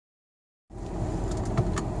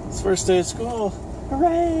It's first day of school.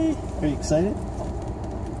 Hooray! Are you excited?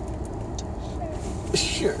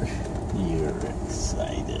 Sure. You're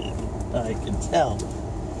excited. I can tell.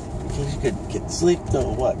 Because you could get sleep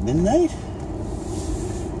till what, midnight?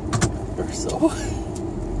 Or so.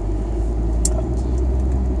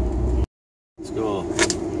 School.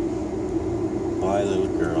 Bye, little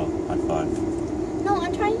girl. High five. No,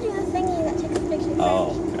 I'm trying to do the thingy that takes the picture.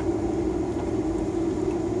 Oh, okay.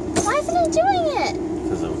 Why isn't it doing it?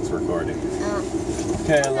 Because it's recording. Oh.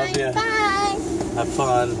 Okay, I love you. Bye. Have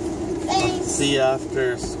fun. Thanks. See you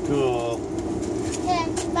after school. Okay,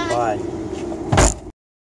 bye. Bye.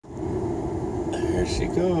 There she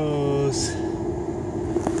goes.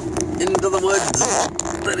 Into the woods.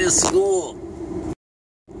 That is school.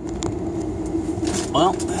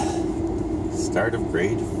 Well, start of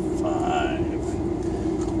grade 5.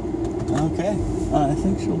 Okay, I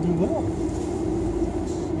think she'll do well.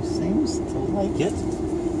 She seems to like it.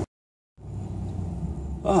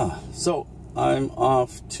 So I'm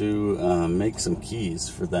off to make some keys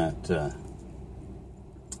for that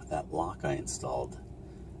that lock I installed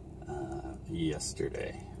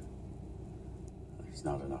yesterday. There's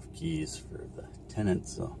not enough keys for the tenant,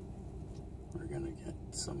 so we're gonna get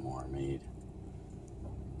some more made.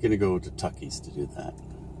 Gonna go to Tucky's to do that.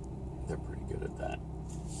 They're pretty good at that.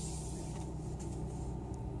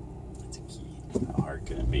 It's a key. How hard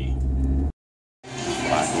can it be?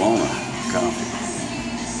 Black Lona coffee.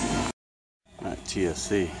 At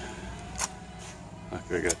TSC. Look,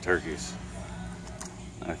 they got turkeys.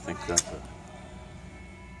 I think that's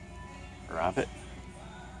a rabbit.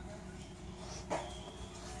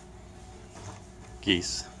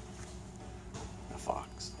 Geese. A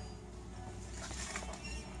fox.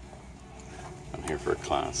 I'm here for a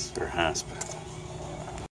class, or HASP.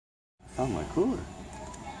 Found my cooler.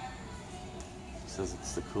 It says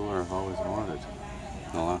it's the cooler I've always wanted.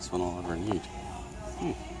 The last one I'll ever need.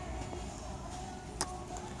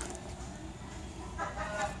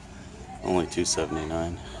 Only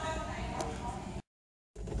 $2.79.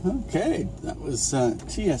 Okay, that was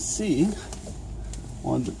TSC.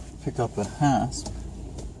 Wanted to pick up a HASP.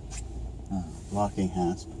 Locking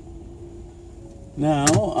HASP.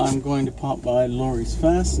 Now I'm going to pop by Lori's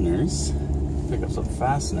Fasteners, pick up some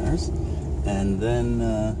fasteners, and then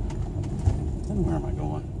where am I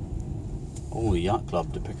going? Oh, Yacht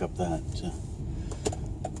Club to pick up that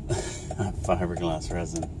fiberglass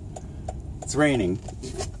resin. It's raining.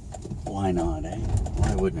 Why not, eh?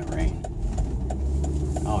 Why wouldn't it rain?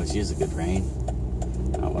 I always use a good rain.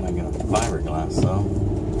 Not when I'm gonna fiberglass, though.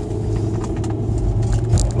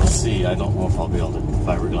 We'll see. I don't know if I'll be able to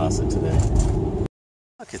fiberglass it today.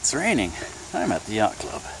 Look, it's raining. I'm at the Yacht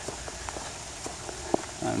Club.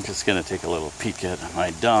 I'm just gonna take a little peek at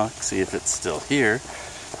my dock, see if it's still here.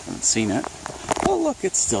 Haven't seen it. Oh, look,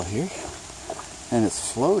 it's still here. And it's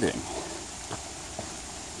floating.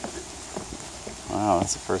 Wow,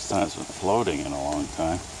 that's the first time it's been floating in a long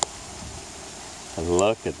time.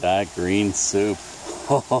 Look at that green soup.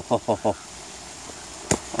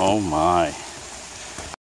 Oh my.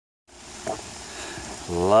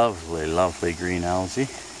 Lovely, lovely green algae.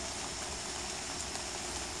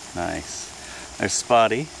 Nice. There's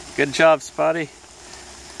Spotty. Good job, Spotty.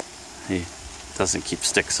 He doesn't keep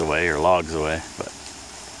sticks away or logs away, but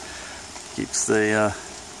keeps the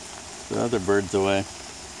other birds away.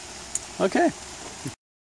 Okay.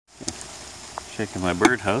 Checking my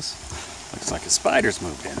birdhouse. Looks like a spider's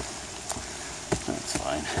moved in. That's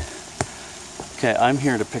fine. Okay, I'm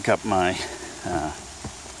here to pick up my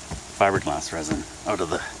fiberglass resin out of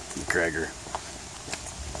the Gregor.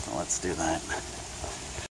 So let's do that.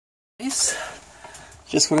 Nice.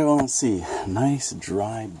 Just what I want to see. Nice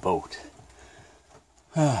dry boat.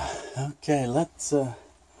 Okay, let's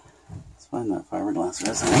find that fiberglass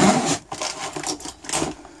resin.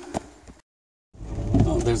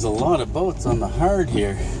 Oh, there's a lot of boats on the hard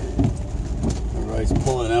here. Everybody's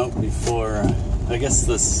pulling out before, I guess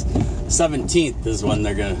this 17th is when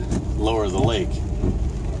they're going to lower the lake.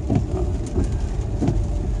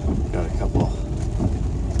 Got a couple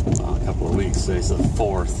of weeks. Today's the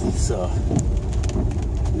 4th, so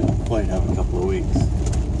we don't quite have a couple of weeks.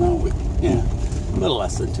 No, yeah, a little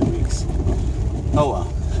less than 2 weeks. Oh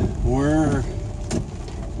well, we're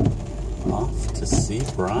off to see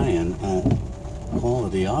Brian at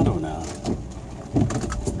Quality Auto now.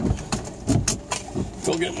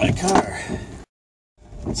 Go get my car.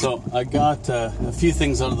 So I got a few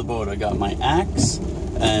things out of the boat. I got my axe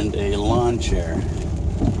and a lawn chair,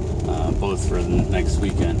 both for the next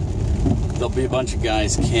weekend. There'll be a bunch of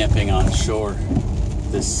guys camping on shore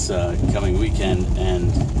this coming weekend,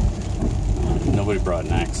 and nobody brought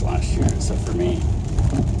an axe last year except for me.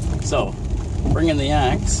 So, bring in the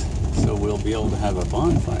axe so we'll be able to have a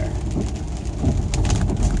bonfire.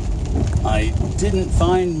 I didn't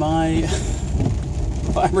find my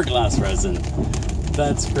fiberglass resin.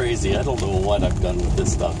 That's crazy. I don't know what I've done with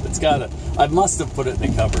this stuff. I must have put it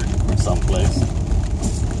in a cupboard someplace,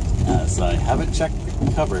 as I haven't checked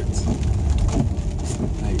the cupboards.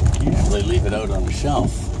 I usually leave it out on a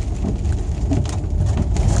shelf.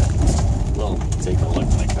 We'll take a look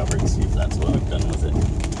in the cupboard, see if that's what I've done with it.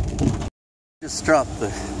 Just dropped the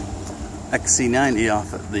XC90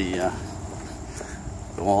 off at the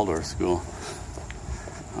Waldorf school.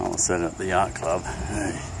 I almost said at the yacht club.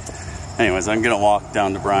 Anyways, I'm gonna walk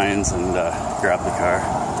down to Brian's and grab the car.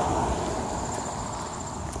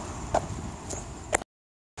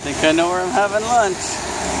 I think I know where I'm having lunch.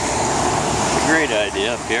 It's a great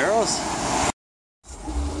idea, Piero's.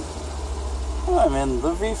 I'm in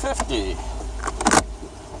the V50.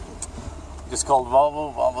 Just called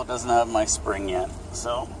Volvo. Volvo doesn't have my spring yet,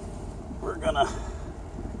 so we're gonna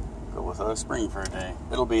go without a spring for a day.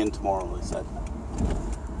 It'll be in tomorrow, they said.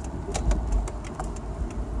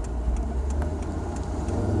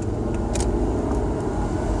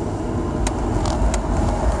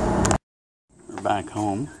 We're back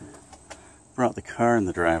home. Brought the car in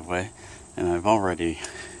the driveway, and I've already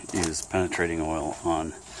used penetrating oil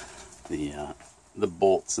on the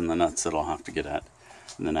bolts and the nuts that I'll have to get at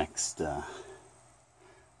in the next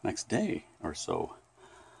day or so.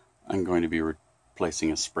 I'm going to be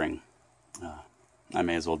replacing a spring. I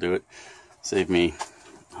may as well do it. Save me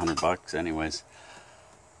 $100 anyways.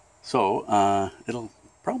 So it'll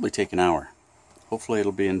probably take an hour. Hopefully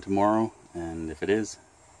it'll be in tomorrow, and if it is,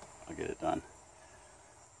 I'll get it done.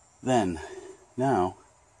 Then, now,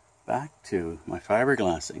 back to my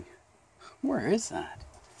fiberglassing. Where is that?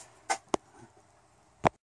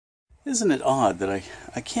 Isn't it odd that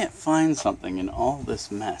I can't find something in all this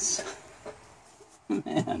mess?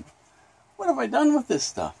 Man, what have I done with this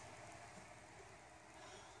stuff?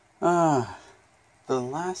 The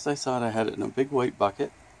last I saw it, I had it in a big white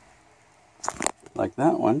bucket, like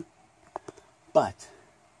that one, but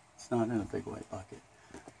it's not in a big white bucket.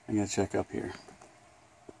 I'm gonna check up here.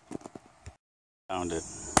 Found it.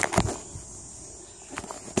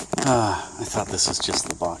 I thought this was just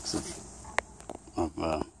the box of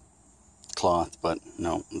cloth, but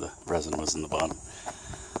no, the resin was in the bottom.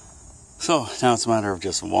 So now it's a matter of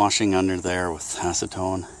just washing under there with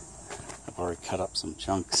acetone. I've already cut up some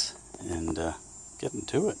chunks and getting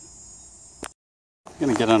to it. I'm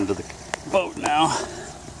gonna get under the boat now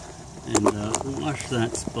and wash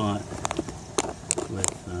that spot with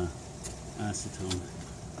acetone.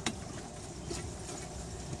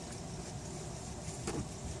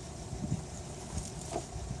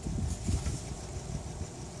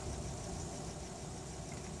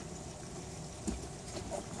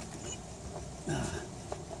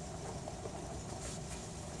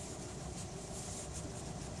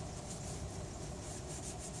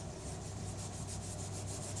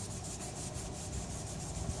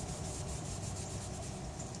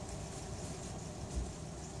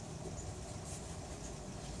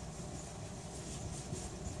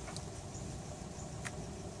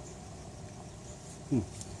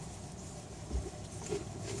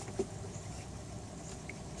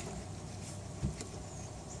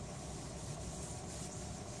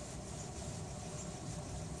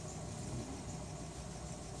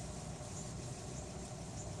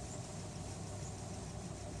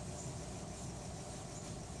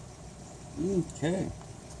 Okay,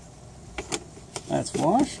 that's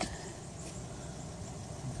washed.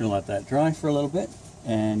 I'm gonna let that dry for a little bit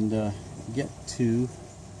and get to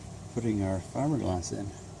putting our fiberglass in.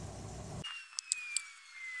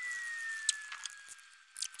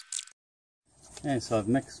 Okay, so I've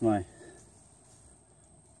mixed my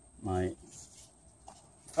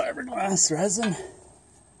fiberglass resin.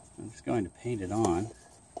 I'm just going to paint it on.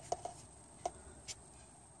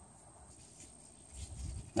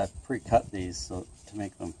 I've pre-cut these so to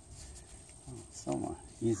make them so much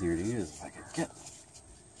easier to use. If I could get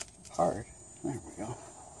apart, there we go.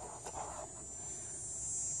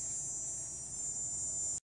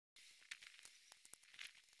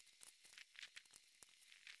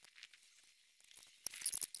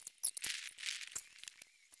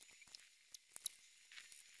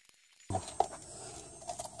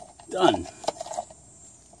 Done.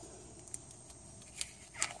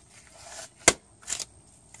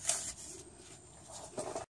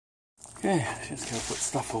 Okay, just gotta put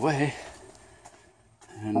stuff away,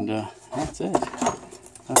 and that's it.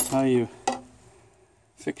 That's how you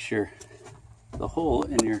fix the hole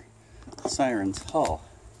in your Siren's hull.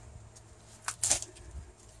 Get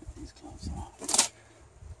these gloves off.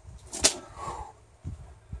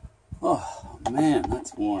 man,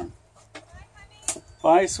 that's warm.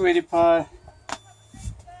 Bye, sweetie pie.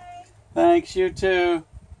 Thanks, you too.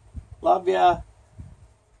 Love ya.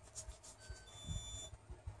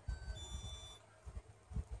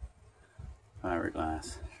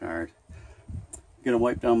 Fiberglass shard. I'm gonna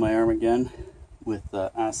wipe down my arm again with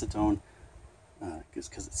acetone just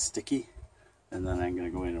because it's sticky, and then I'm gonna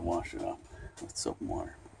go in and wash it up with soap and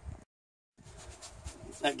water.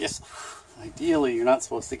 I guess ideally you're not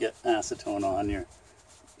supposed to get acetone on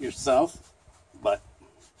yourself, but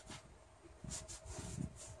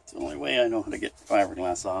it's the only way I know how to get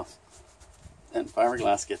fiberglass off. And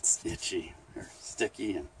fiberglass gets itchy or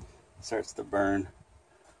sticky and starts to burn.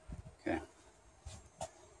 Okay.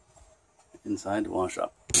 Inside to wash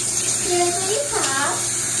up.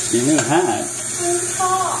 Your new hat?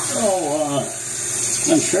 Oh,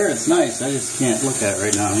 I'm sure it's nice. I just can't look at it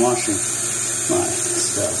right now. I'm washing my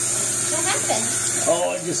stuff. What happened?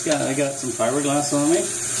 Oh, I got some fiberglass on me.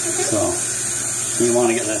 So you want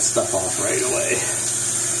to get that stuff off right away.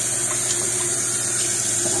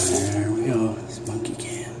 There we go. Spunky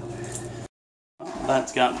can.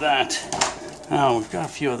 That's got that. Now we've got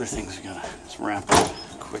a few other things we gotta just wrap up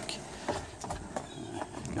quick.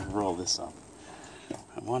 Gotta roll this up.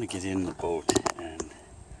 I want to get in the boat and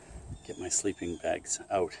get my sleeping bags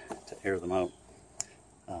out to air them out.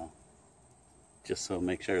 Just so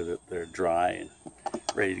make sure that they're dry and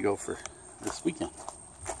ready to go for this weekend.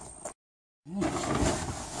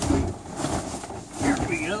 Here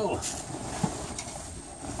we go.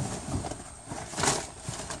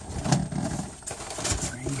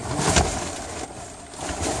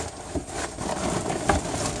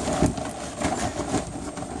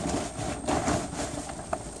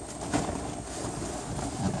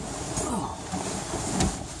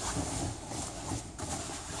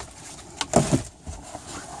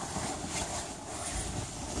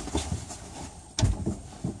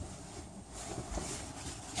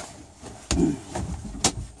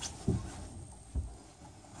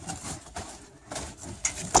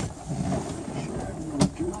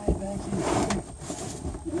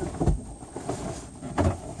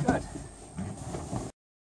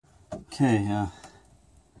 Okay,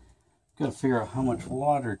 gotta figure out how much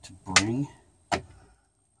water to bring.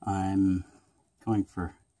 I'm going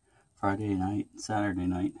for Friday night, Saturday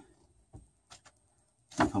night. I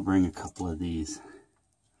think I'll bring a couple of these.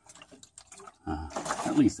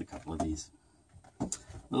 At least a couple of these. With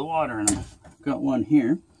water in them. I've got one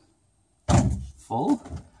here, full,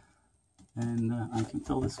 and I can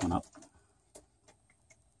fill this one up.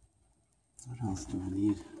 What else do I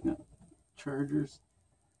need? I've got chargers.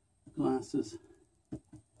 Glasses,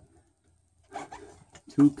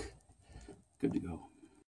 toque, good to go.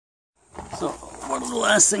 So one of the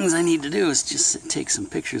last things I need to do is just take some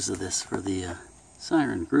pictures of this for the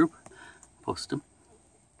Siren group, post them.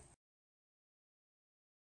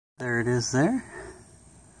 There it is there.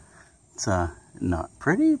 It's not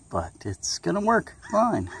pretty, but it's gonna work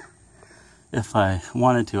fine. If I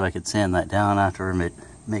wanted to, I could sand that down after,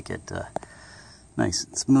 make it nice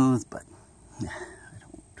and smooth, but yeah.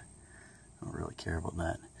 I don't really care about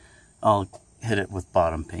that. I'll hit it with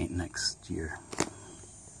bottom paint next year.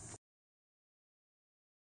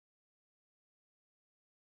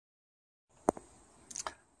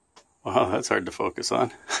 Wow, that's hard to focus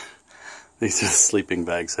on. These are the sleeping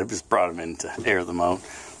bags. I just brought them in to air them out.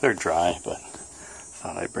 They're dry, but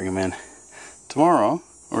thought I'd bring them in. Tomorrow,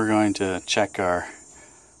 we're going to check our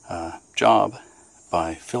job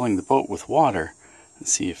by filling the boat with water and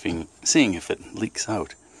seeing if it leaks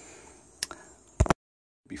out.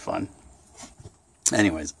 Be fun.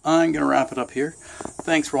 Anyways, I'm gonna wrap it up here.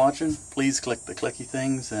 Thanks for watching. Please click the clicky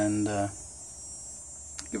things and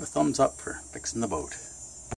give a thumbs up for fixing the boat.